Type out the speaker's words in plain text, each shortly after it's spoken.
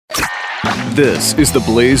This is the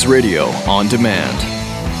Blaze Radio on demand.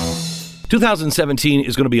 2017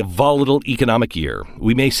 is going to be a volatile economic year.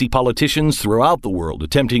 We may see politicians throughout the world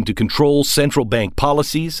attempting to control central bank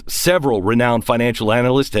policies. Several renowned financial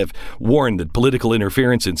analysts have warned that political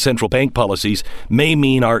interference in central bank policies may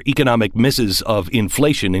mean our economic misses of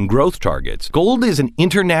inflation and growth targets. Gold is an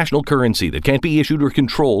international currency that can't be issued or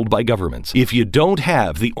controlled by governments. If you don't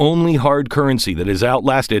have the only hard currency that has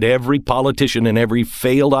outlasted every politician and every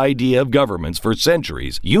failed idea of governments for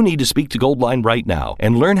centuries, you need to speak to Goldline right now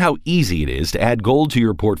and learn how easy it is to add gold to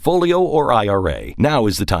your portfolio or IRA. Now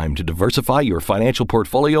is the time to diversify your financial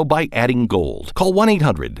portfolio by adding gold. Call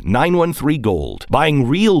 1-800-913-GOLD. Buying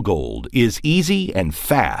real gold is easy and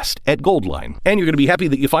fast at Goldline. And you're going to be happy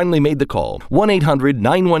that you finally made the call.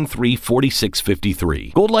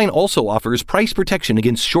 1-800-913-4653. Goldline also offers price protection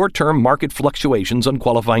against short-term market fluctuations on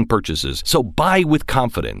qualifying purchases. So buy with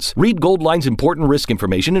confidence. Read Goldline's important risk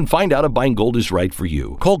information and find out if buying gold is right for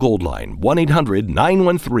you. Call Goldline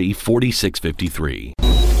 1-800-913-4653.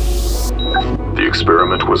 The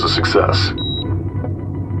experiment was a success.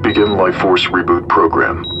 Begin Life Force Reboot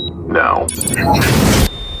Program now.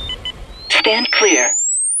 Stand clear.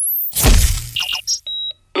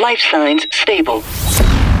 Life signs stable.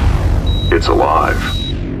 It's alive.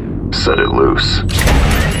 Set it loose.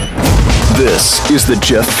 This is the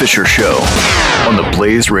Jeff Fisher Show on the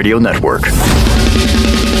Blaze Radio Network.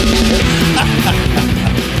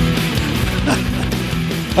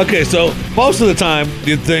 Okay, so most of the time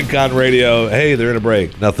you'd think on radio, hey, they're in a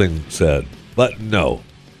break. Nothing said. But no.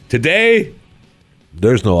 Today,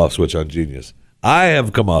 there's no off switch on genius. I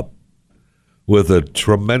have come up with a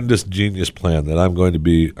tremendous genius plan that I'm going to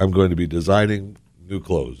be designing new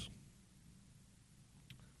clothes.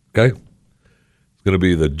 Okay? It's going to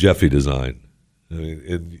be the Jeffy design. I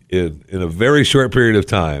mean, in a very short period of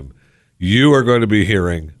time, you are going to be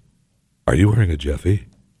hearing, are you wearing a Jeffy?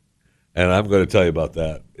 And I'm going to tell you about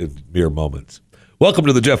that in mere moments. Welcome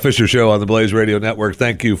to the Jeff Fisher Show on the Blaze Radio Network.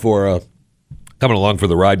 Thank you for coming along for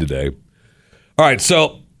the ride today. All right,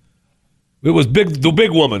 so it was the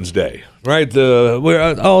Big Woman's Day, right?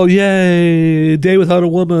 Yay, day without a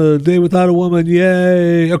woman,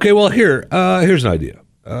 yay. Okay, well, here's an idea.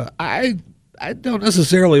 I don't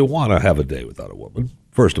necessarily want to have a day without a woman,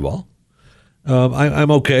 first of all.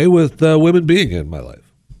 I'm okay with women being in my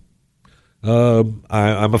life.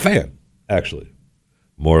 I'm a fan. Actually,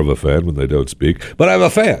 more of a fan when they don't speak, but I'm a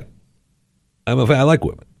fan. I like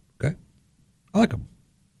women. Okay, I like them,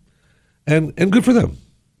 and good for them,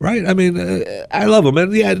 right? I mean, I love them,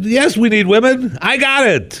 and yeah, yes, we need women. I got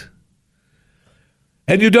it.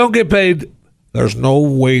 And you don't get paid. There's no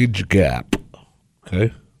wage gap.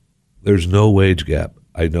 Okay, there's no wage gap.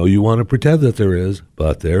 I know you want to pretend that there is,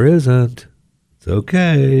 but there isn't. It's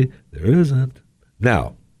okay. There isn't.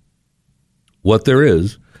 Now, what there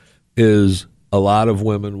is a lot of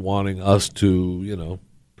women wanting us to,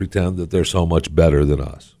 pretend that they're so much better than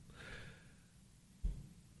us.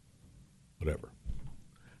 Whatever.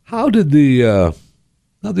 How did the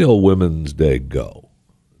old Women's Day go?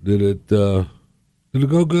 Did it go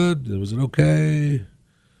good? Was it okay?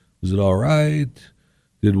 Was it all right?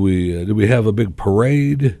 Did we have a big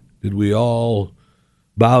parade? Did we all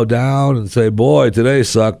bow down and say, "Boy, today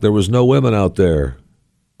sucked. There was no women out there"?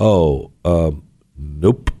 Oh,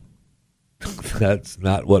 nope. That's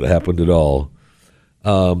not what happened at all.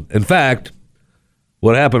 In fact,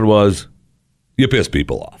 what happened was you pissed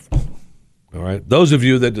people off. All right? Those of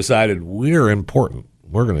you that decided we're important,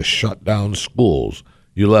 we're going to shut down schools,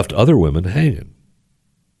 you left other women hanging.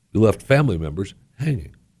 You left family members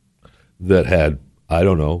hanging that had, I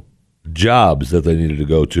don't know, jobs that they needed to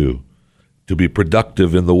go to be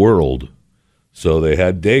productive in the world. So they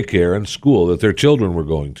had daycare and school that their children were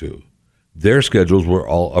going to. Their schedules were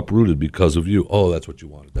all uprooted because of you. Oh, that's what you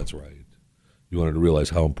wanted. That's right. You wanted to realize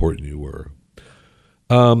how important you were.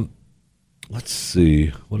 Let's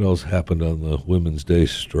see. What else happened on the Women's Day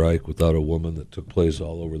strike without a woman that took place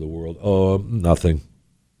all over the world? Oh, nothing.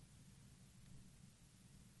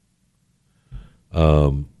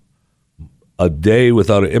 A day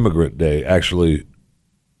without an immigrant day actually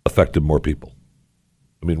affected more people.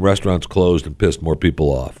 I mean, restaurants closed and pissed more people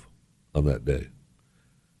off on that day.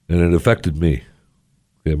 And it affected me,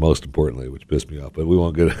 most importantly, which pissed me off. But we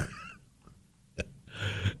won't get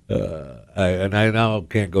I now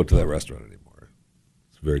can't go to that restaurant anymore.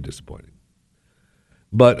 It's very disappointing.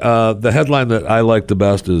 But the headline that I like the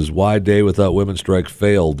best is Why Day Without Women Strike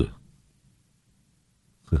Failed.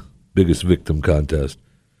 Biggest victim contest.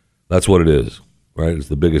 That's what it is, right? It's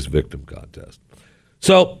the biggest victim contest.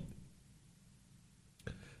 So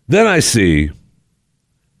then I see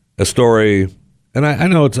a story And I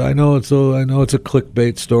know it's a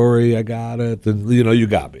clickbait story. I got it, and you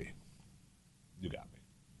got me. You got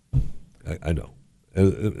me. I know.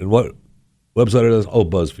 And what website it is? Oh,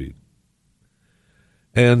 BuzzFeed.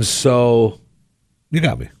 And so you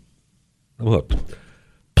got me. I'm hooked.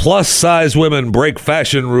 Plus size women break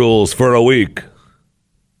fashion rules for a week.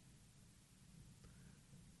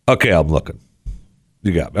 Okay, I'm looking.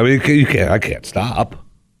 You got me. I mean, you can't. I can't stop.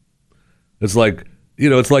 It's like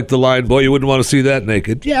it's like the line, boy, you wouldn't want to see that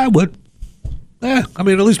naked. Yeah, I would. I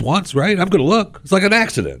mean, at least once, right? I'm going to look. It's like an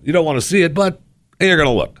accident. You don't want to see it, but you're going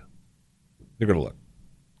to look. You're going to look.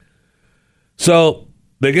 So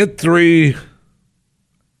they get 3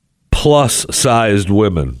 plus-sized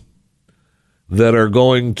women that are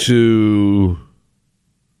going to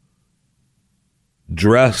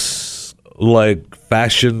dress like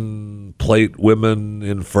fashion plate women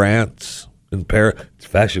in France, in Paris. It's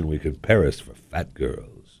Fashion Week in Paris for fat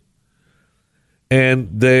girls. And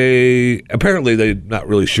they're not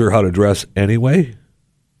really sure how to dress anyway.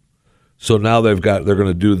 So now they're going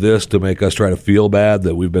to do this to make us try to feel bad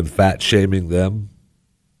that we've been fat shaming them.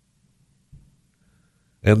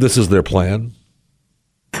 And this is their plan.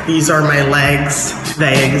 These are my legs.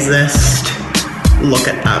 They exist. Look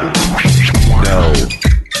at them. No.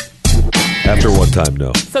 After one time,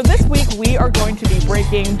 no. So this week we are going to be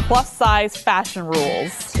breaking plus-size fashion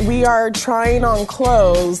rules. We are trying on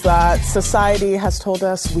clothes that society has told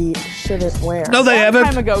us we shouldn't wear. No, they haven't. A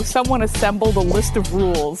long time ago, someone assembled a list of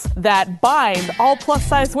rules that bind all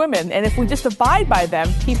plus-size women, and if we just abide by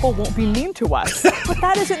them, people won't be mean to us. But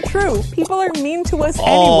that isn't true. People are mean to us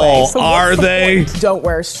anyway. So are they? Don't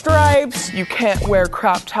wear stripes. You can't wear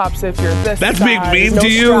crop tops if you're this That's size. being mean No to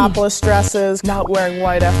you? strapless dresses. Not wearing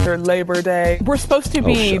white after Labor Day. We're supposed to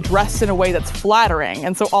be dressed in a way that's flattering,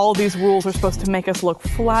 and so all of these rules are supposed to make us look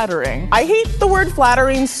flattering. I hate the word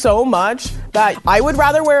flattering so much that I would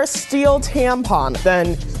rather wear a steel tampon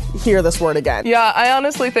than hear this word again. Yeah, I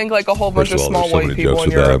honestly think like a whole bunch First of of all, small there's so white many people jokes in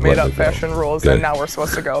with that, Europe I'd made like up to go. fashion rules, Okay. and now we're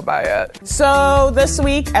supposed to go by it. So this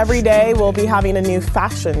week, every day, we'll be having a new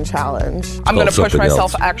fashion challenge. I'm gonna push something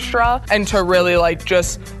myself else. extra and to really like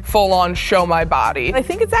just full on show my body. I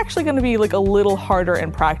think it's actually going to be like a little harder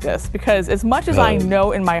in practice because as much as I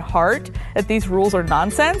know in my heart that these rules are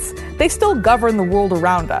nonsense, they still govern the world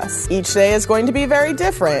around us. Each day is going to be very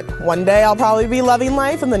different. One day I'll probably be loving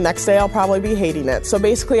life, and the next day I'll probably be hating it. So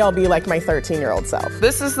basically, I'll be like my 13-year-old self.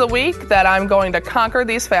 This is the week that I'm going to conquer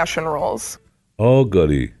these fashion rules. Oh,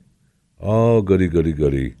 goody. Oh, goody, goody,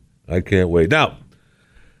 goody. I can't wait. Now,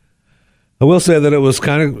 I will say that it was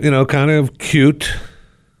kind of cute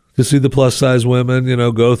to see the plus-size women,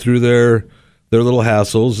 go through their little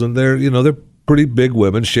hassles, and they're pretty big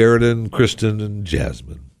women, Sheridan, Kristen, and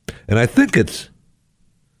Jasmine. And I think is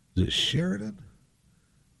it Sheridan?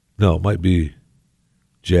 No, it might be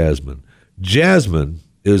Jasmine. Jasmine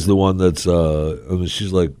is the one that's,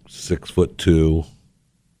 she's like 6'2",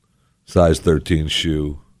 size 13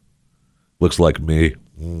 shoe. Looks like me.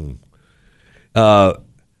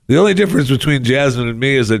 The only difference between Jasmine and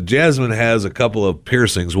me is that Jasmine has a couple of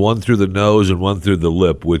piercings, one through the nose and one through the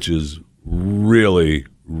lip, which is really,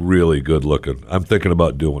 really good looking. I'm thinking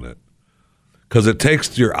about doing it because it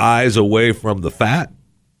takes your eyes away from the fat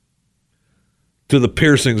to the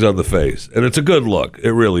piercings on the face, and it's a good look.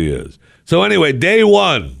 It really is. So anyway, day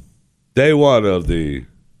one of the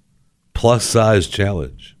plus size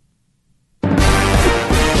challenge.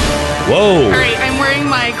 Whoa. All right, I'm wearing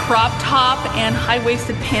my crop top and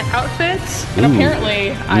high-waisted pant outfits. And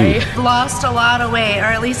apparently I lost a lot of weight, or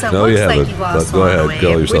at least it No, you looks like haven't. you've lost But a lot go of ahead, weight.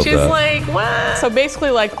 kill yourself which is that. like, what? So basically,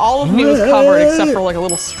 like, all of me was covered except for like a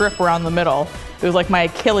little strip around the middle. It was like my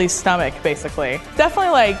Achilles stomach, basically.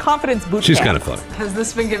 Definitely like confidence boot She's camp. kind of funny. Has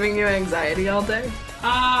this been giving you anxiety all day?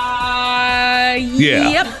 Yeah.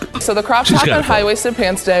 Yep. So the crop She's top kinda and funny. high-waisted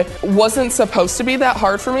pants day wasn't supposed to be that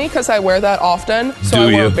hard for me because I wear that often. So Do I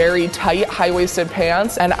wore you? very tight high-waisted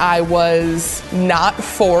pants, and I was not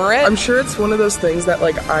for it. I'm sure it's one of those things that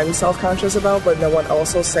like I'm self-conscious about, but no one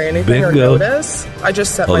else will say anything or Bingo. notice. I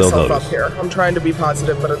just set Oh, they'll myself up notice. here. I'm trying to be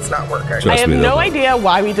positive, but it's not working. Trust I have me, they'll no know. idea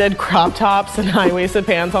why we did crop tops and high-waisted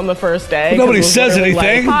pants on the first day. Well, nobody 'cause it was says literally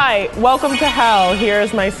anything. Like, hi, welcome to hell.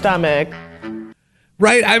 Here's my stomach.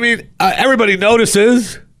 Right? I mean, everybody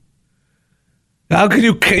notices. How can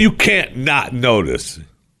you can't not notice? Did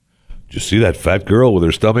you see that fat girl with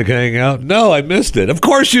her stomach hanging out? No, I missed it. Of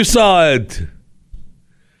course you saw it.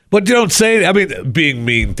 But you don't say it. I mean, being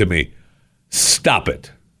mean to me. Stop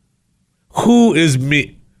it. Who is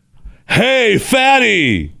me? Hey,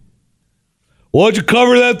 fatty. Why'd you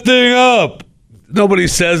cover that thing up? Nobody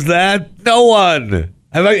says that. No one.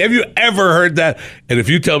 Have you ever heard that? And if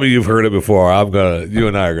you tell me you've heard it before, you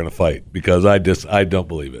and I are gonna fight because I don't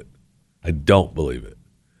believe it. I don't believe it.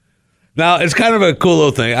 Now it's kind of a cool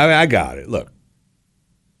little thing. I mean, I got it. Look,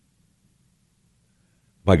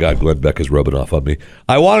 my God, Glenn Beck is rubbing off on me.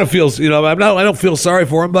 I want to feel, I don't feel sorry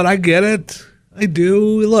for him, but I get it. I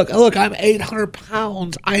do. Look, I'm 800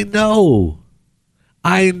 pounds. I know.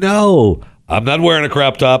 I'm not wearing a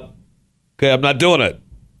crop top. Okay, I'm not doing it.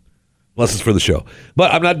 Unless it's for the show.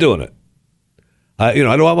 But I'm not doing it. I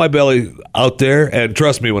don't want my belly out there. And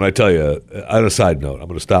trust me when I tell you, on a side note, I'm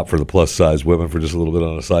going to stop for the plus size women for just a little bit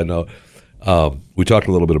on a side note. We talked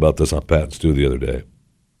a little bit about this on Pat and Stu the other day.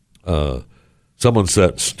 Someone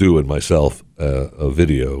sent Stu and myself a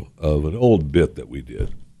video of an old bit that we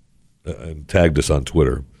did and tagged us on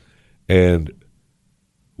Twitter. And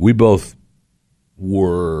we both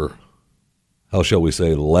were, how shall we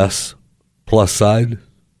say, less plus side,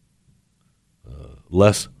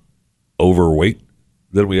 less overweight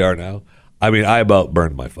than we are now. I mean, I about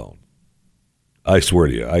burned my phone. I swear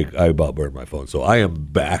to you, I about burned my phone. So I am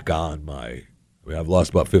back on I've lost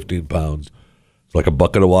about 15 pounds. It's like a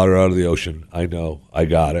bucket of water out of the ocean. I know, I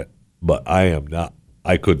got it, but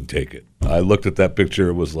I couldn't take it. I looked at that picture,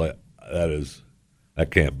 it was like,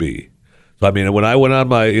 that can't be. So, I mean, when I went on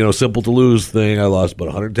my, Simple to Lose thing, I lost about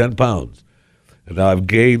 110 pounds. And now I've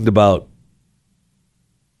gained about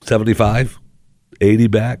 75, 80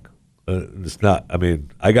 back. It's not, I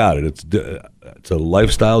mean, I got it. It's a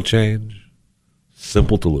lifestyle change.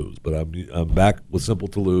 Simple to Lose. But I'm back with Simple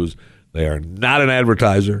to Lose. They are not an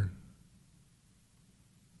advertiser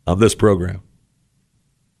on this program.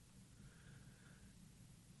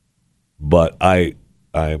 But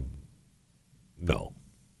no.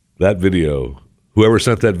 That video, whoever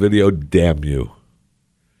sent that video, damn you.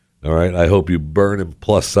 All right? I hope you burn in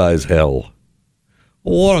plus size hell.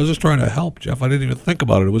 Oh, I was just trying to help, Jeff. I didn't even think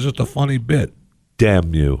about it. It was just a funny bit.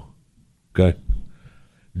 Damn you. Okay?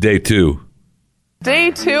 Day 2.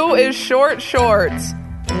 Day 2 is short shorts.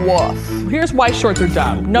 Woof. Here's why shorts are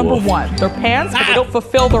dumb. Number 1, they're pants, but they don't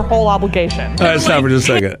fulfill their whole obligation. All right, stop for just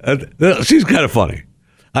a second. She's kind of funny.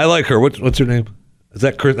 I like her. What's her name? Is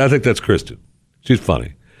that Chris? I think that's Kristen. She's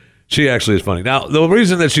funny. She actually is funny. Now, the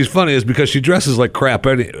reason that she's funny is because she dresses like crap.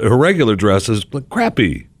 Her regular dress is like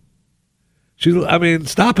crappy.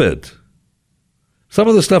 Stop it. Some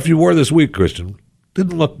of the stuff you wore this week, Christian,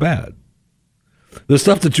 didn't look bad. The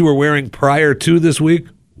stuff that you were wearing prior to this week,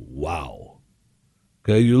 wow.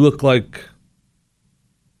 Okay, you look like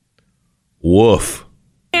woof.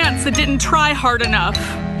 Pants that didn't try hard enough.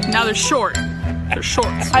 Now they're short. They're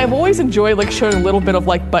shorts. I've always enjoyed showing a little bit of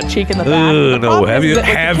butt cheek in the back. No, have you? You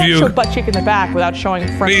can't show butt cheek in the back without showing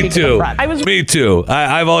front cheek in the front. Me too.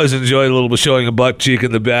 I've always enjoyed a little bit showing a butt cheek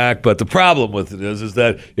in the back, but the problem with it is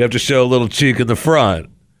that you have to show a little cheek in the front.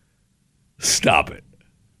 Stop it.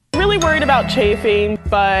 Really worried about chafing,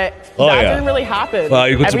 but that didn't really happen. Well,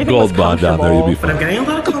 you put some Gold Bond down there, you'll be fine. But I'm getting a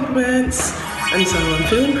lot of compliments, and so I'm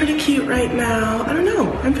feeling pretty cute right now. I don't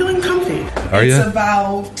know. I'm feeling comfy. Are you? It's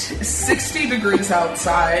about 60 degrees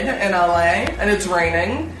outside in LA, and it's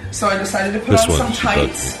raining, so I decided to put on some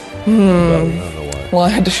tights. I don't know why. Well, I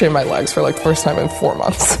had to shave my legs for the first time in 4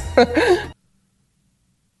 months.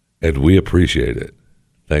 And we appreciate it.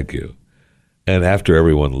 Thank you. And after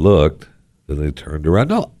everyone looked, then they turned around.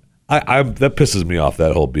 No, that pisses me off,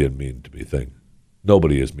 that whole being mean to me thing.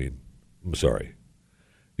 Nobody is mean. I'm sorry.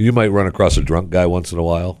 You might run across a drunk guy once in a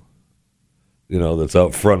while, that's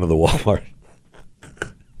out front of the Walmart.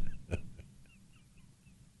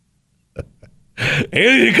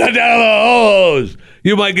 Hey, you cut down the hose.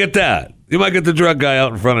 You might get that. You might get the drunk guy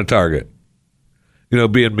out in front of Target.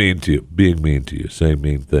 Being mean to you, saying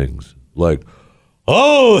mean things. Like,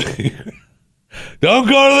 oh, don't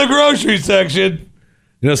go to the grocery section.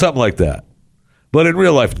 Something like that. But in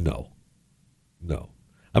real life, no.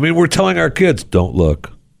 I mean, we're telling our kids, don't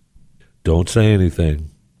look. Don't say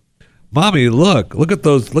anything. Mommy, look at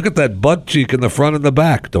those. Look at that butt cheek in the front and the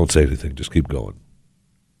back. Don't say anything. Just keep going.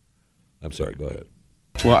 I'm sorry. Go ahead.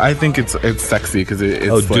 Well, I think it's sexy because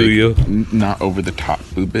it's do you? Not over the top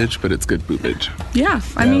boobage, but it's good boobage. Yeah,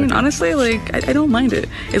 I mean, honestly, I don't mind it.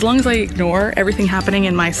 As long as I ignore everything happening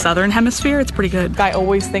in my southern hemisphere, it's pretty good. I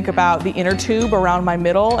always think about the inner tube around my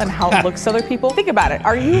middle and how it looks to other people. Think about it.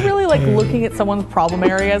 Are you really looking at someone's problem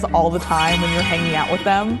areas all the time when you're hanging out with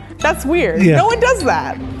them? That's weird. Yeah. No one does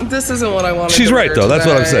that. This isn't what I wanted. She's right, though. That's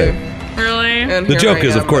what I'm saying. Really? And the joke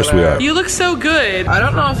is, of course, we are. You look so good. I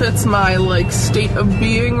don't know if it's my state of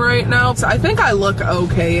being right now. I think I look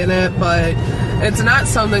okay in it, but it's not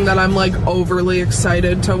something that I'm overly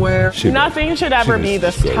excited to wear. Nothing should ever be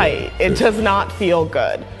this tight. It does not feel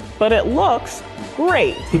good, but it looks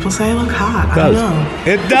great. People say I look hot. It does. I don't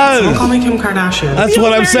know. It does. Someone call me Kim Kardashian. That's It feels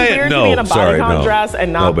what I'm very saying. weird to No, be in a sorry, bodycon no. dress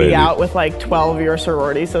and No, not be baby. out with like 12 of your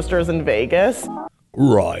sorority sisters in Vegas.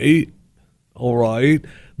 Right. All right.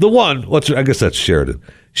 The one, I guess that's Sheridan.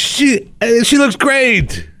 She looks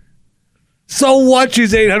great. So what?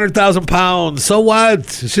 She's 800,000 pounds. So what?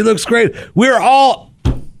 She looks great.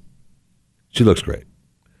 She looks great.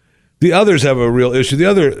 The others have a real issue. The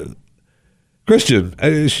other, Christian,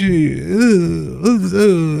 she's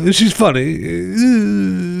funny.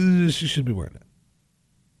 She should be wearing that.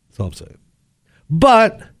 That's all I'm saying.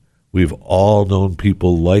 But we've all known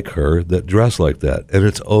people like her that dress like that, and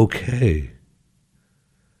it's okay.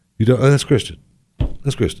 You don't. That's Christian.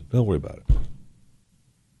 That's Christian. Don't worry about it.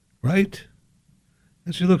 Right?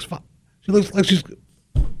 And she looks fine. She looks like she's.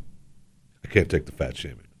 I can't take the fat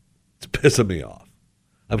shaming. It's pissing me off.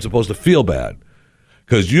 I'm supposed to feel bad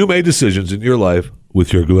because you made decisions in your life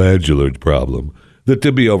with your glandular problem that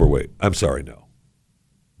to be overweight. I'm sorry, no.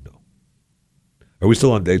 Are we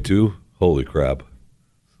still on day 2? Holy crap.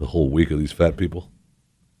 The whole week of these fat people.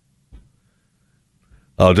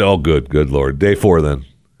 Oh, good Lord. Day 4 then.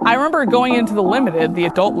 I remember going into the limited, the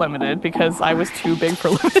adult limited, because I was too big for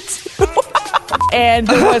limited. And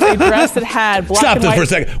there was a dress that had black Stop and this white. for a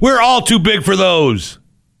second. We're all too big for those.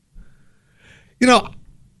 You know,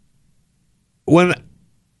 when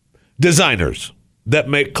designers that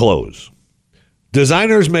make clothes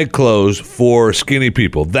for skinny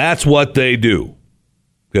people. That's what they do.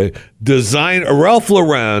 Okay, Ralph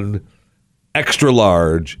Lauren extra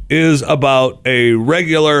large is about a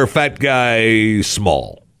regular fat guy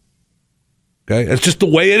small. Okay, it's just the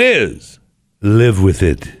way it is. Live with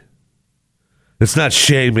it. It's not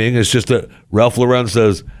shaming. It's just that Ralph Lauren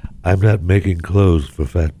says, "I'm not making clothes for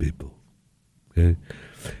fat people." Okay,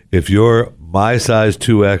 if you're my size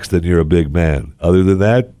 2X, then you're a big man. Other than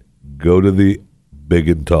that, go to the big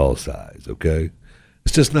and tall size. Okay,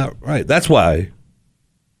 it's just not right. That's why.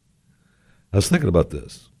 I was thinking about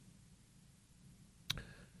this.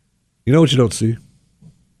 You know what you don't see?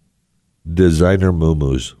 Designer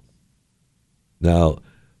muumuus. Now,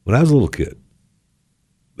 when I was a little kid,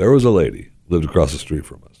 there was a lady lived across the street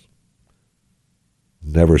from us.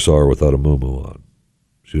 Never saw her without a muumuu on.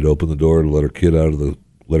 She'd open the door to let her kid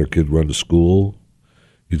run to school.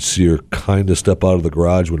 You'd see her kind of step out of the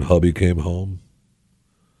garage when hubby came home,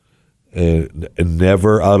 and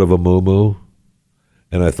never out of a muumuu.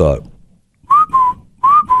 And I thought.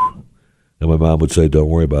 And my mom would say, "Don't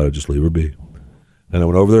worry about it, just leave her be." And I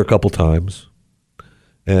went over there a couple times.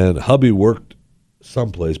 And hubby worked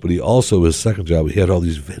someplace, but he also, his second job, he had all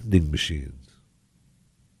these vending machines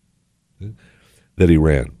that he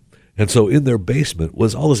ran. And so in their basement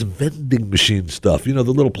was all this vending machine stuff. You know,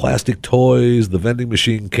 the little plastic toys, the vending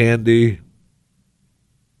machine candy.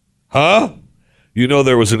 Huh? You know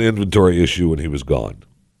there was an inventory issue when he was gone.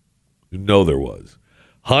 You know there was.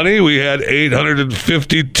 Honey, we had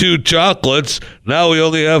 852 chocolates. Now we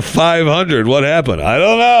only have 500. What happened? I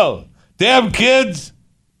don't know. Damn kids.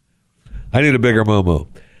 I need a bigger muumuu.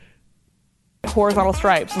 Horizontal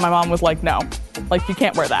stripes. My mom was like, no, like you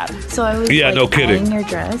can't wear that. So I was no kidding. eyeing your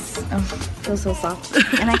dress. Oh, feels so soft.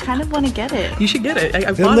 And I kind of want to get it. You should get it.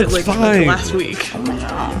 I bought it like last week. Oh my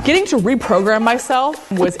God. Getting to reprogram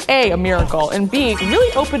myself was a miracle, and B,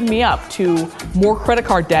 really opened me up to more credit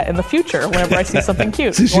card debt in the future whenever I see something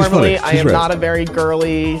cute. Normally, I am not a very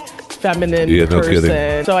girly, feminine no person.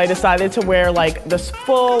 kidding. So I decided to wear like this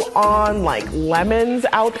full-on like lemons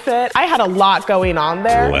outfit. I had a lot going on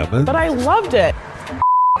there, Lemons? but I loved it.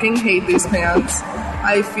 I hate these pants.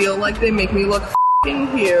 I feel like they make me look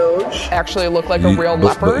huge. Actually look like a real but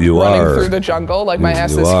leopard you running are. through the jungle. Like my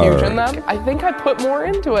ass You is huge are. in them. I think I put more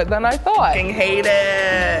into it than I thought. I hate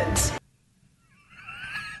it.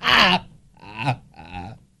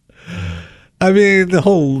 I mean, the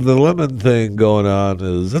lemon thing going on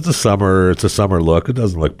it's a summer look. It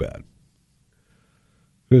doesn't look bad.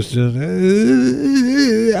 Christian,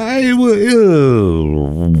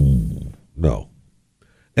 no.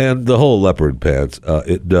 And the whole leopard pants,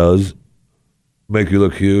 it does make you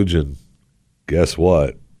look huge, and guess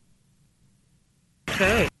what?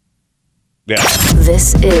 Okay. Yeah.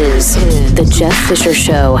 This is The Jeff Fisher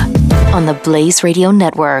Show on the Blaze Radio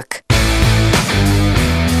Network.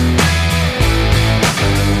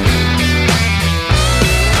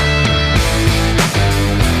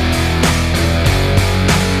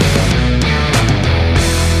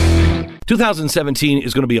 2017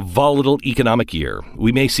 is going to be a volatile economic year.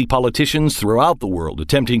 We may see politicians throughout the world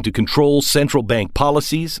attempting to control central bank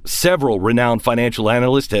policies. Several renowned financial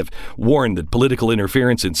analysts have warned that political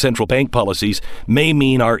interference in central bank policies may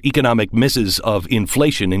mean our economic misses of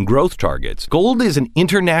inflation and growth targets. Gold is an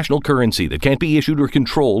international currency that can't be issued or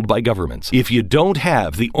controlled by governments. If you don't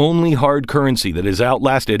have the only hard currency that has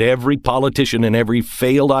outlasted every politician and every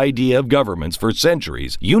failed idea of governments for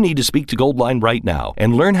centuries, you need to speak to Goldline right now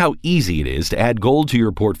and learn how easy it is to add gold to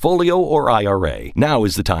your portfolio or IRA. Now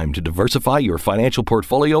is the time to diversify your financial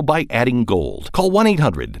portfolio by adding gold. Call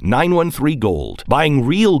 1-800-913-GOLD. Buying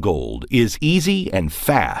real gold is easy and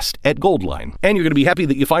fast at Goldline. And you're going to be happy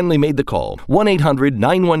that you finally made the call.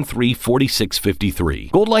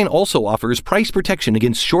 1-800-913-4653. Goldline also offers price protection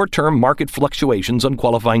against short-term market fluctuations on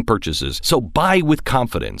qualifying purchases. So buy with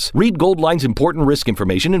confidence. Read Goldline's important risk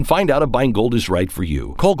information and find out if buying gold is right for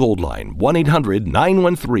you. Call Goldline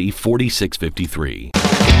 1-800-913-4653. This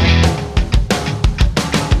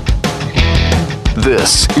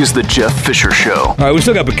is the Jeff Fisher Show. All right, we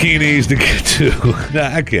still got bikinis to get to.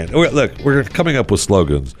 Nah, I can't. Look, we're coming up with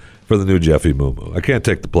slogans for the new Jeffy Moo. I can't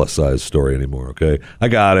take the plus size story anymore, okay? I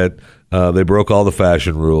got it. They broke all the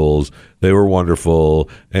fashion rules. They were wonderful.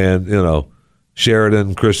 And,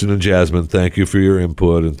 Sheridan, Christian, and Jasmine, thank you for your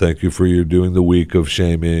input, and thank you for your doing the week of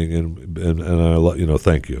shaming, and I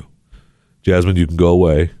thank you. Jasmine, you can go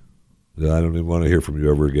away. I don't even want to hear from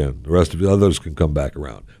you ever again. The rest of the others can come back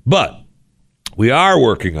around. But we are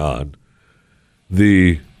working on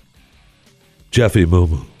the Jeffy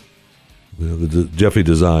Moo, the Jeffy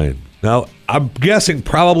design. Now, I'm guessing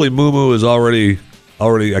probably Moo is already,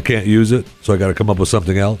 I can't use it, so I got to come up with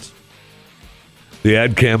something else. The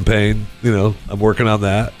ad campaign, I'm working on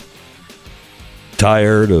that.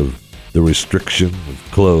 Tired of the restriction of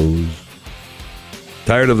clothes.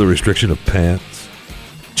 Tired of the restriction of pants.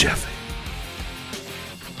 Jeffy.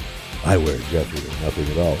 I wear Jeffy or nothing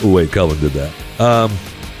at all. Oh, wait, Kelvin did that.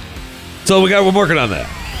 So we're working on that.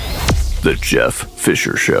 The Jeff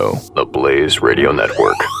Fisher Show, the Blaze Radio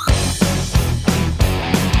Network.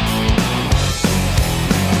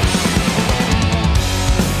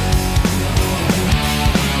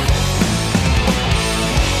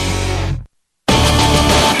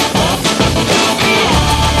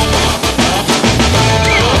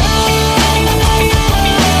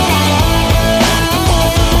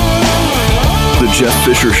 Jeff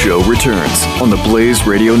Fisher Show returns on the Blaze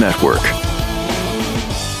Radio Network.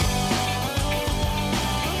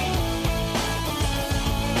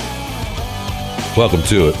 Welcome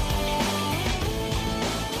to it.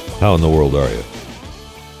 How in the world are you?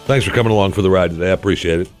 Thanks for coming along for the ride today. I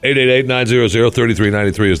appreciate it.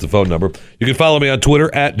 888-900-3393 is the phone number. You can follow me on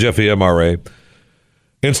Twitter at JeffyMRA,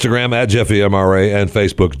 Instagram at JeffyMRA, and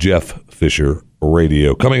Facebook Jeff Fisher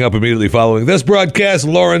Radio. Coming up immediately following this broadcast,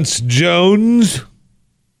 Lawrence Jones.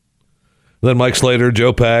 Then Mike Slater,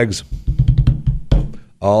 Joe Pags.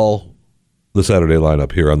 All the Saturday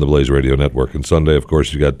lineup here on the Blaze Radio Network. And Sunday, of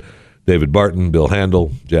course, you got David Barton, Bill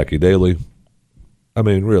Handel, Jackie Daly. I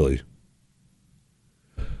mean, really.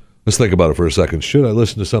 Let's think about it for a second. Should I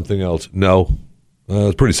listen to something else? No.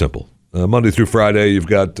 It's pretty simple. Monday through Friday, you've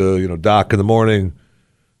got, Doc in the morning.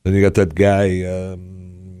 Then you got that guy,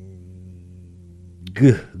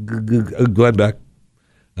 Glenn Beck,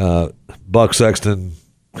 Buck Sexton,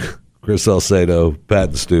 Chris Salcedo, Pat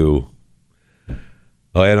and Stu.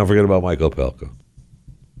 Oh, yeah, don't forget about Mike Opelka.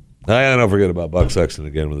 Oh, yeah, don't forget about Buck Sexton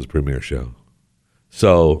again with his premiere show.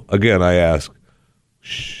 So, again, I ask,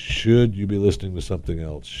 should you be listening to something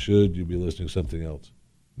else? Should you be listening to something else?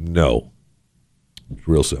 No. It's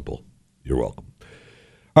real simple. You're welcome.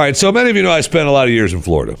 All right, so many of you know I spent a lot of years in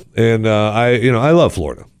Florida, and I love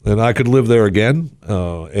Florida, and I could live there again.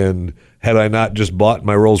 And had I not just bought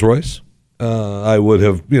my Rolls Royce, I would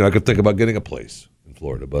have, I could think about getting a place in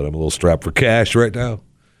Florida, but I'm a little strapped for cash right now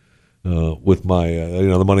with my,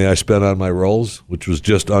 the money I spent on my Rolls, which was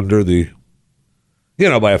just under the,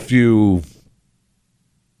 by a few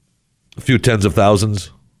tens of thousands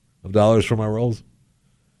of dollars for my Rolls,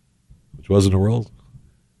 which wasn't a Rolls,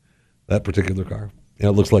 that particular car. Yeah,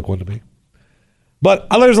 it looks like one to me. But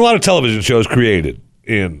there's a lot of television shows created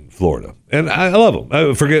in Florida, and I love them.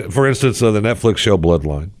 I forget, for instance, the Netflix show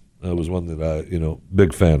Bloodline was one that I,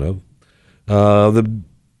 big fan of.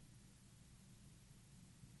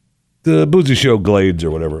 The boozy show Glades or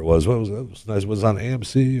whatever it was. What was that? It was nice. Was it on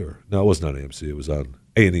AMC or no? It wasn't on AMC. It was on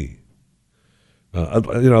A&E.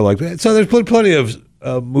 Like that. So there's plenty of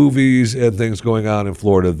movies and things going on in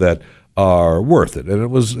Florida that are worth it, and it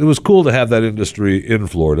was cool to have that industry in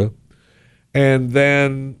Florida. And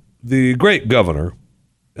then the great governor,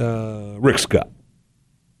 Rick Scott,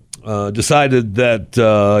 decided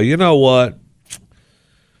that, you know what?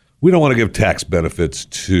 We don't want to give tax benefits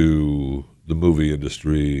to the movie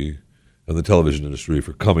industry and the television industry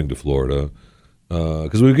for coming to Florida.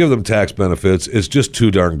 Because we give them tax benefits, it's just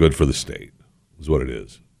too darn good for the state, is what it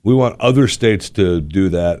is. We want other states to do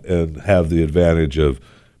that and have the advantage of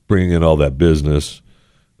bringing in all that business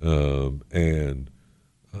and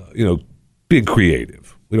being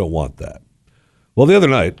creative. We don't want that. Well, the other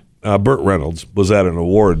night, Burt Reynolds was at an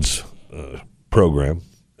awards program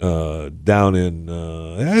down in,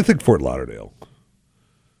 I think, Fort Lauderdale.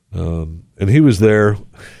 And he was there.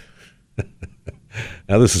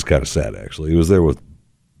 Now, this is kind of sad, actually. He was there with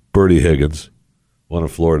Bertie Higgins, one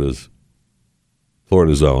of Florida's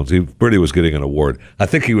owns. Bertie was getting an award. I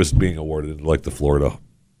think he was being awarded like the Florida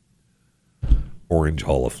Orange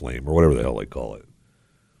Hall of Fame or whatever the hell they call it.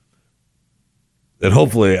 And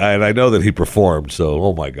hopefully, and I know that he performed, so,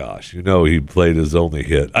 oh my gosh, he played his only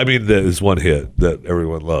hit. I mean, his one hit that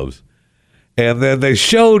everyone loves. And then they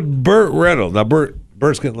showed Burt Reynolds. Now,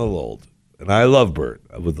 Burt's getting a little old, and I love Burt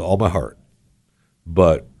with all my heart.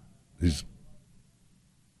 But he's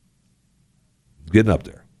getting up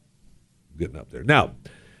there. Now,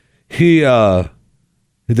 they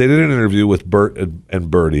did an interview with Burt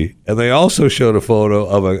and Bertie, and they also showed a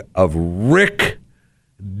photo of Rick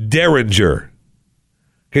Derringer.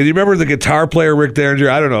 Okay, do you remember the guitar player Rick Derringer?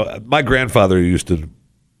 I don't know. My grandfather used to,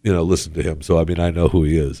 listen to him, so I mean I know who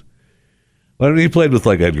he is. But I mean, he played with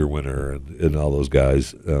like Edgar Winter and all those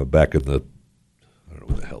guys back in the, I don't know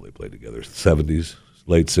what the hell they played together, 70s,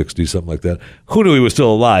 late 60s, something like that. Who knew he was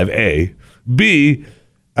still alive, A? B,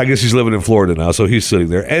 I guess he's living in Florida now, so he's sitting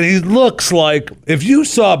there. And he looks like, if you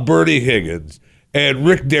saw Bertie Higgins and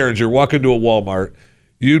Rick Derringer walk into a Walmart,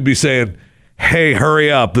 you'd be saying, hey, hurry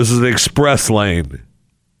up, this is an express lane.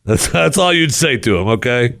 That's all you'd say to him,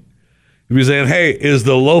 okay? You'd be saying, hey, is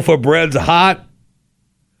the loaf of bread hot?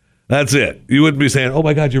 That's it. You wouldn't be saying, oh,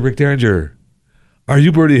 my God, you're Rick Derringer. Are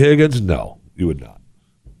you Bertie Higgins? No, you would not.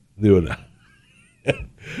 You would not.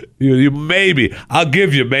 you maybe. I'll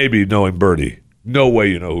give you maybe knowing Bertie. No way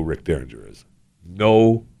you know who Rick Derringer is.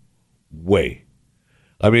 No way.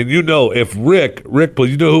 I mean, if Rick, well,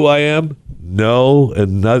 you know who I am? No,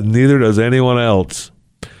 and neither does anyone else.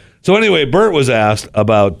 So anyway, Burt was asked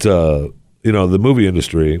about, the movie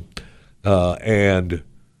industry and,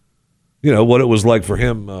 what it was like for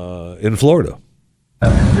him in Florida.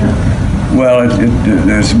 Well,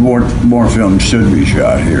 there's more films should be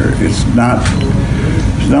shot here. It's not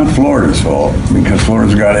Florida's fault because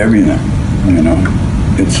Florida's got everything.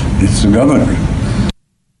 It's the governor.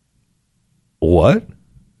 What?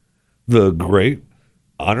 The great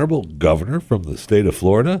honorable governor from the state of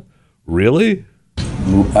Florida? Really?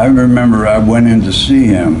 I remember I went in to see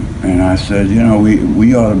him, and I said,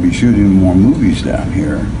 we ought to be shooting more movies down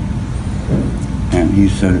here. And he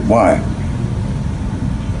said, why?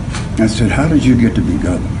 I said, how did you get to be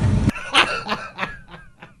governor?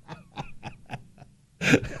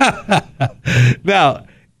 Now,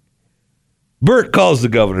 Burt calls the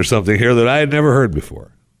governor something here that I had never heard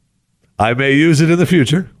before. I may use it in the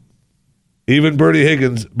future. Even Bertie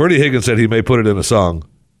Higgins said he may put it in a song.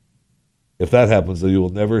 If that happens, then you will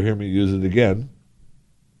never hear me use it again.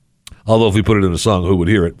 Although if we put it in a song, who would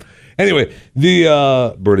hear it? Anyway,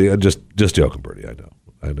 Bertie, I'm just joking, Bertie. I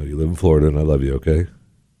know you live in Florida, and I love you. Okay.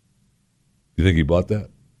 You think he bought that?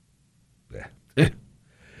 Yeah.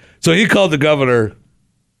 So he called the governor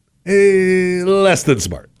less than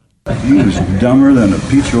smart. He was dumber than a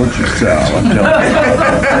peach orchard sow. I'm telling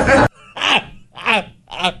you.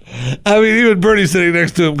 I mean, even Bertie sitting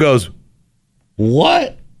next to him goes,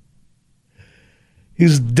 "What?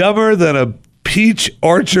 He's dumber than a peach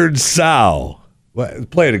orchard sow." Well,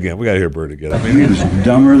 play it again. We got to hear Bert again. I mean, he was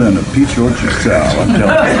dumber than a peach orchard sow. I'm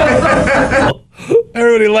telling you.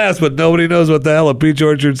 Everybody laughs, but nobody knows what the hell a peach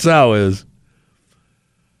orchard sow is.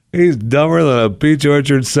 He's dumber than a peach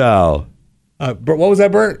orchard sow. What was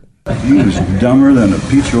that, Bert? He was dumber than a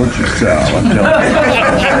peach orchard sow. I'm telling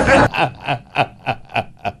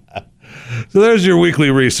you. So there's your weekly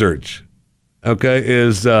research. Okay,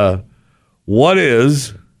 is what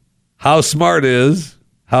is, how smart is,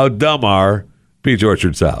 how dumb are peach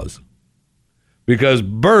orchard sows? Because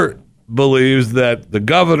Bert believes that the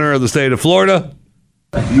governor of the state of Florida,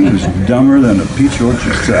 he was dumber than a peach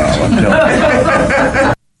orchard sow. I'm telling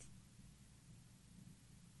you.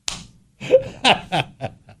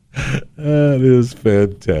 That is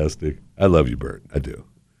fantastic. I love you, Bert. I do.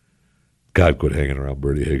 God, quit hanging around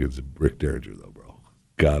Bertie Higgins and Rick Derringer, though, bro.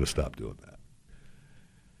 Gotta stop doing that.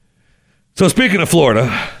 So speaking of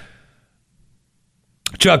Florida,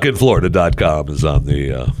 ChuckInFlorida.com is on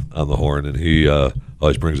the horn, and he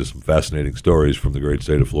always brings us some fascinating stories from the great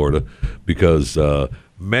state of Florida, because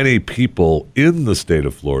many people in the state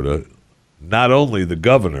of Florida, not only the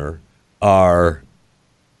governor, are...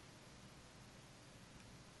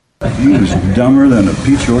 He was dumber than a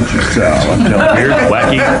peach orchard Sal. I'm telling you. Weird,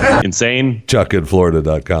 wacky, insane.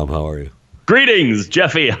 ChuckInFlorida.com. How are you? Greetings,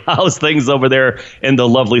 Jeffy. How's things over there in the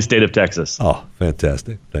lovely state of Texas? Oh,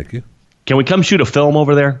 fantastic. Thank you. Can we come shoot a film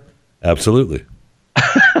over there? Absolutely.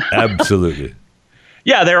 Absolutely.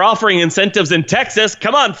 Yeah, they're offering incentives in Texas.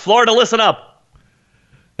 Come on, Florida, listen up.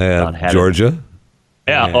 And Georgia?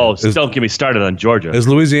 Yeah, don't get me started on Georgia. Is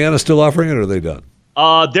Louisiana still offering it, or are they done?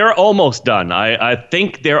 They're almost done. I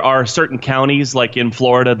think there are certain counties, like in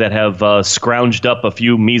Florida, that have scrounged up a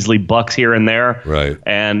few measly bucks here and there. Right.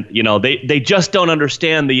 And, they just don't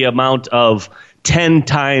understand the amount of 10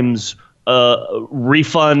 times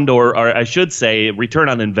refund, or I should say return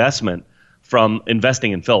on investment from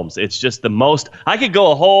investing in films. It's just the most. I could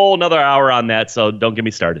go a whole another hour on that, so don't get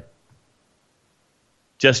me started.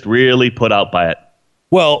 Just really put out by it.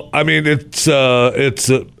 Well, I mean, it's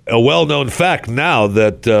a well-known fact now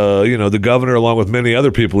that the governor, along with many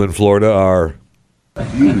other people in Florida, are.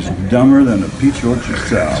 He was dumber than a peach orchard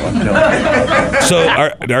Sal. I'm telling you. So,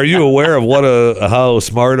 are you aware of how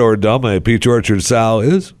smart or dumb a peach orchard Sal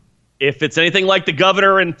is? If it's anything like the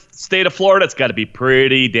governor in the state of Florida, it's got to be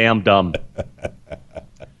pretty damn dumb.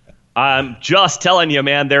 I'm just telling you,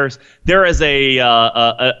 man. There is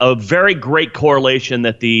a very great correlation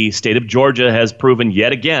that the state of Georgia has proven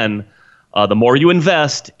yet again. The more you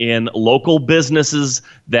invest in local businesses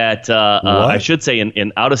that I should say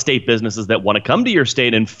in out-of-state businesses that want to come to your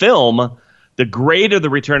state and film, the greater the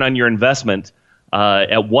return on your investment.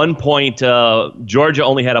 At one point, Georgia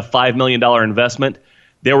only had a $5 million investment.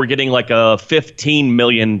 They were getting like a $15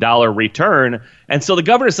 million return. And so the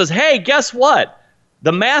governor says, hey, guess what?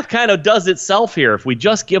 The math kind of does itself here. If we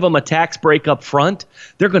just give them a tax break up front,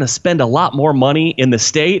 they're going to spend a lot more money in the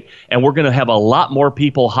state, and we're going to have a lot more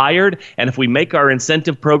people hired. And if we make our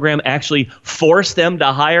incentive program actually force them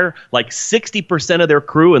to hire like 60% of their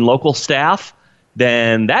crew and local staff,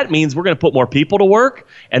 then that means we're going to put more people to work,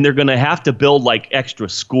 and they're going to have to build like extra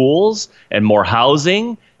schools and more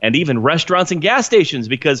housing and even restaurants and gas stations,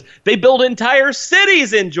 because they build entire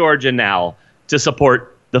cities in Georgia now to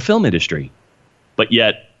support the film industry. But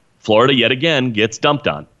yet, Florida, yet again, gets dumped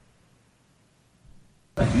on.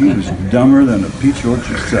 He was dumber than a peach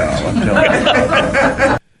orchard Sal. I'm telling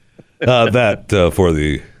you. That for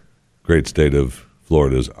the great state of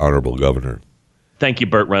Florida's honorable governor. Thank you,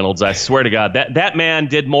 Burt Reynolds. I swear to God, that man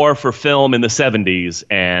did more for film in the 70s.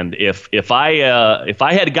 And if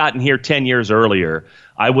I had gotten here 10 years earlier,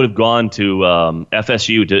 I would have gone to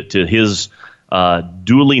FSU to his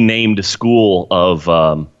duly named school of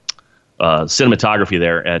cinematography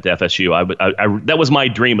there at FSU. That was my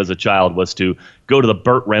dream as a child, was to go to the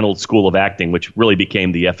Burt Reynolds School of Acting, which really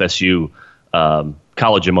became the FSU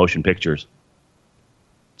College of Motion Pictures.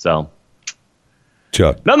 So,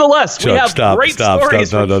 Chuck. Nonetheless, we have great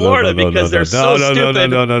stories from Florida because they're so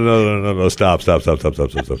stupid. No. Stop.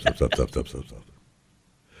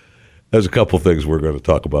 There's a couple things we're going to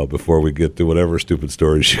talk about before we get to whatever stupid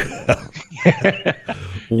stories you have.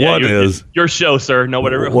 One is your show, sir. No,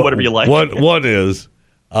 whatever you like. One is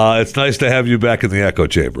it's nice to have you back in the echo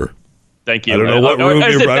chamber. Thank you. I don't know what room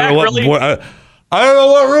I don't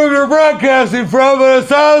know what room you're broadcasting from, but it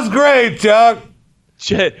sounds great, Chuck.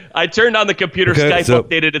 Shit, I turned on the computer. Skype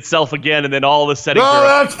updated itself again, and then all the settings. No,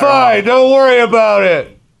 that's fine. Don't worry about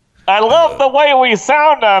it. I love the way we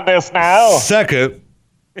sound on this now. Second.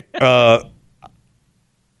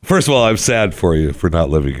 First of all, I'm sad for you for not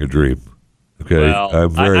living your dream. Okay, well, I'm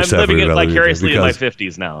very sad living for you it vicariously in my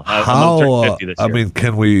 50s now. How? I'm 50 this year. I mean,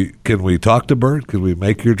 can we talk to Bert? Can we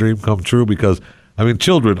make your dream come true? Because I mean,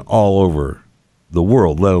 children all over the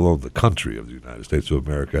world, let alone the country of the United States of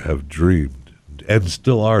America, have dreamed and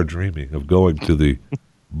still are dreaming of going to the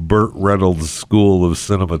Burt Reynolds School of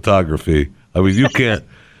Cinematography. I mean, you can't.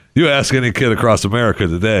 You ask any kid across America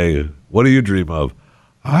today, what do you dream of?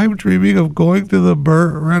 I'm dreaming of going to the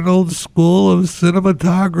Burt Reynolds School of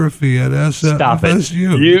Cinematography at FSU. Stop it.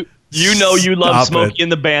 You know you love Smokey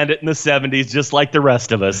and the Bandit in the 70s just like the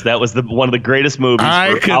rest of us. That was one of the greatest movies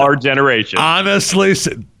for our generation. Honestly,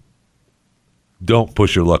 don't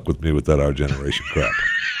push your luck with me with that Our Generation crap.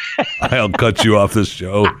 I'll cut you off this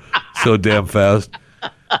show so damn fast.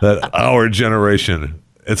 That Our Generation.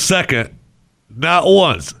 And second, not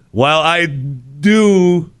once, while I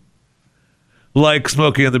do like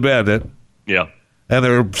Smokey and the Bandit. Yeah. And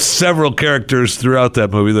there are several characters throughout that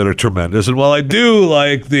movie that are tremendous. And while I do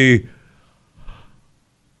like the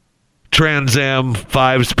Trans Am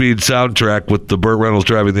 5-speed soundtrack with the Burt Reynolds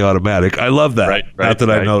driving the automatic. I love that. Right, Not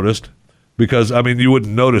that I noticed. Because, I mean, you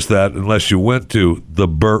wouldn't notice that unless you went to the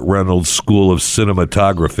Burt Reynolds School of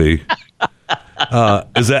Cinematography.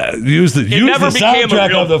 Is that use the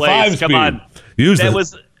soundtrack of the 5-speed? Come on.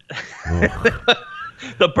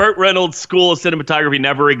 The Burt Reynolds School of Cinematography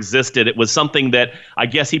never existed. It was something that I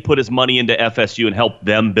guess he put his money into FSU and helped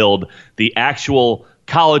them build the actual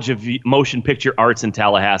College of Motion Picture Arts in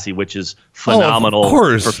Tallahassee, which is phenomenal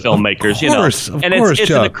for filmmakers. It's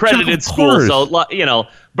an accredited school. So,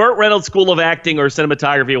 Burt Reynolds School of Acting or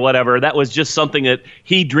Cinematography or whatever, that was just something that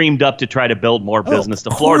he dreamed up to try to build more business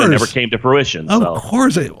to Florida. Never came to fruition. Of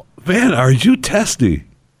course. Man, are you testy?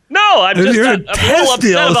 No, I'm just I'm a little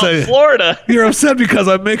upset about Florida. You're upset because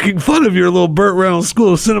I'm making fun of your little Burt Reynolds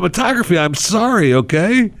School of Cinematography. I'm sorry,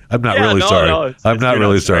 okay? I'm not really sorry. No, I'm not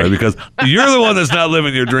really sorry because you're the one that's not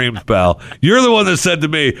living your dreams, pal. You're the one that said to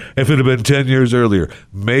me, if it had been 10 years earlier,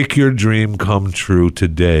 make your dream come true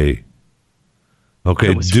today.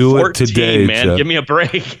 Okay, do 14, it today, man. Chuck. Give me a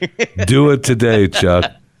break. Do it today,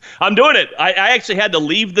 Chuck. I'm doing it. I actually had to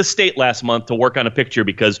leave the state last month to work on a picture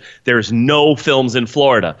because there's no films in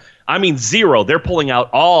Florida. I mean, zero. They're pulling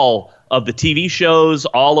out all of the TV shows,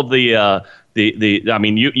 all of the I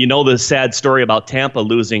mean, you know the sad story about Tampa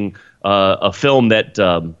losing a film that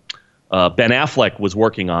Ben Affleck was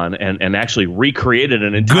working on and actually recreated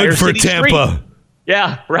an entire city street. Good for Tampa.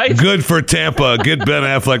 Yeah, right? Good for Tampa. Get Ben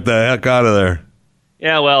Affleck the heck out of there.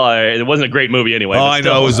 Yeah, well, it wasn't a great movie anyway. Oh, I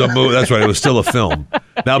know it was a movie. That's right. It was still a film.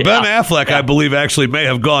 Now, Ben Affleck, I believe, actually may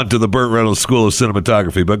have gone to the Burt Reynolds School of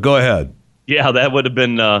Cinematography. But go ahead. Yeah, that would have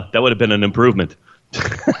been an improvement.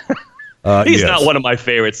 He's not one of my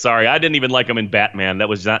favorites. Sorry, I didn't even like him in Batman. That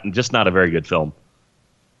was not a very good film.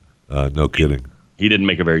 No kidding. He didn't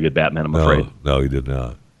make a very good Batman. I'm afraid. No, he did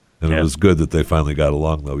not. And it was good that they finally got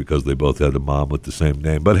along though, because they both had a mom with the same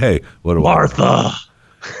name. But hey, what do Martha?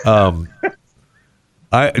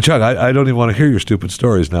 Chuck, I don't even want to hear your stupid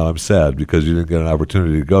stories now. I'm sad because you didn't get an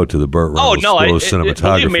opportunity to go to the Burt Reynolds School of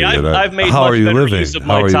Cinematography. Believe me, I've made How much are you better living? use of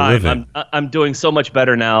How my are time. you living? I'm doing so much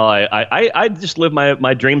better now. I just live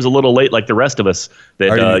my dreams a little late, like the rest of us.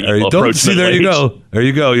 That don't see. There you go. There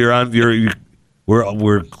you go. You're on. You're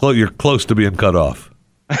close to being cut off.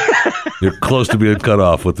 You're close to being cut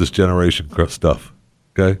off with this generation stuff.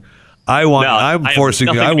 Okay, I'm forcing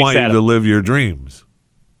you. I want you to live your dreams.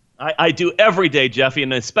 I do every day, Jeffy,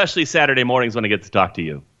 and especially Saturday mornings when I get to talk to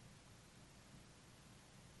you.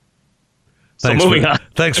 Moving on.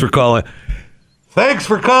 Thanks for calling. Thanks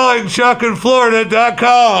for calling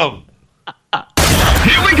ChuckInFlorida.com.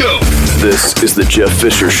 Here we go. This is the Jeff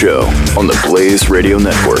Fisher Show on the Blaze Radio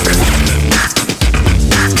Network.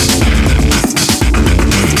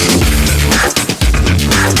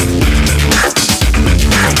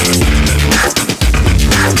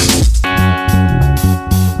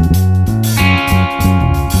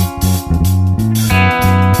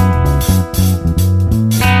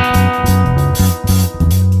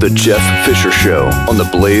 The Jeff Fisher Show on the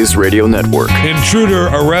Blaze Radio Network. Intruder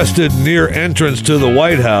arrested near entrance to the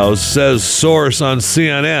White House, says source on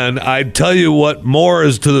CNN. I'd tell you what more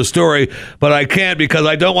is to the story, but I can't because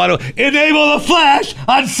I don't want to enable the flash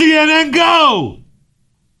on CNN Go.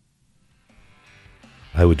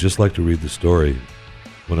 I would just like to read the story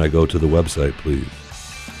when I go to the website, please.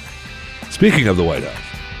 Speaking of the White House,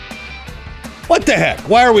 what the heck?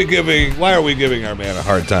 Why are we giving our man a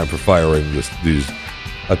hard time for firing these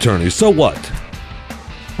attorneys? So what?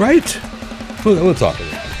 Right? We'll talk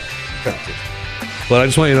about it. But I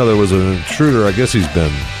just want you to know there was an intruder. I guess he's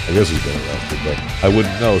been arrested, but I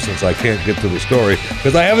wouldn't know since I can't get to the story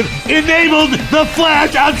because I haven't enabled the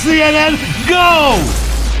flash on CNN Go.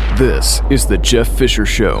 This is the Jeff Fisher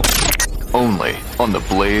Show, only on the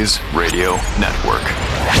Blaze Radio Network.